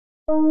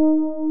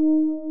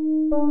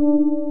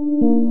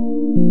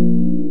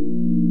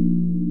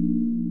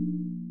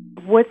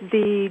What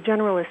the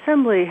General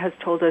Assembly has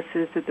told us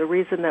is that the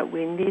reason that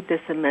we need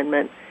this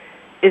amendment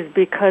is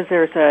because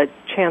there's a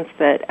chance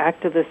that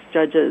activist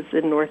judges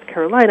in North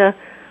Carolina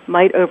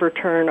might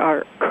overturn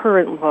our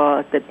current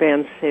law that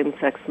bans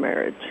same-sex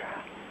marriage.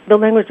 The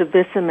language of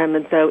this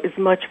amendment, though, is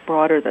much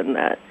broader than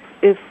that.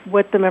 If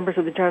what the members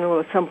of the General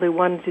Assembly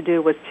wanted to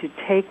do was to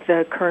take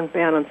the current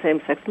ban on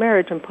same-sex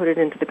marriage and put it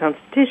into the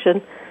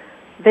Constitution,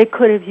 they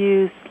could have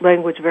used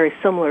language very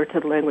similar to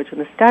the language in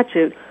the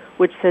statute,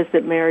 which says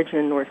that marriage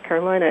in North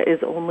Carolina is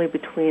only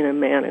between a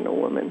man and a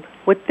woman.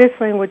 What this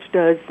language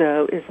does,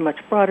 though, is much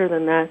broader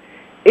than that.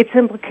 Its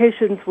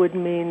implications would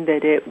mean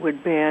that it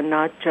would ban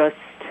not just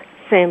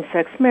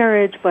same-sex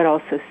marriage, but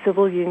also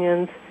civil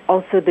unions,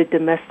 also the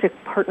domestic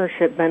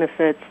partnership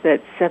benefits that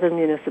 7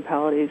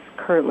 municipalities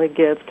currently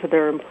give to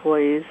their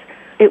employees.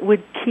 It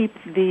would keep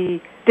the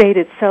state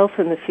itself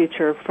in the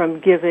future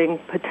from giving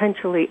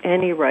potentially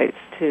any rights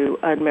to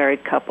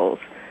unmarried couples.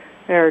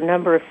 There are a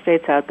number of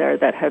states out there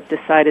that have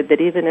decided that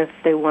even if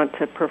they want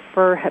to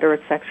prefer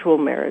heterosexual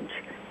marriage,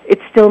 it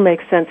still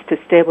makes sense to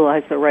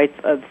stabilize the rights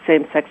of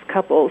same-sex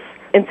couples.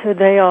 And so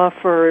they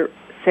offer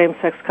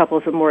same-sex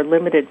couples a more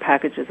limited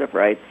packages of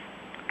rights,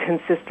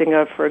 consisting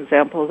of, for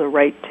example, the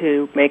right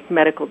to make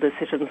medical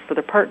decisions for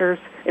their partners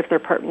if their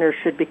partners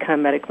should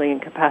become medically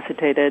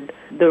incapacitated,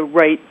 the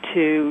right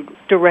to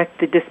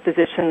direct the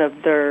disposition of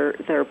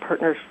their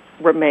partner's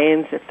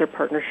remains if their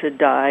partner should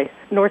die.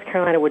 North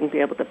Carolina wouldn't be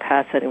able to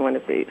pass any one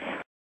of these.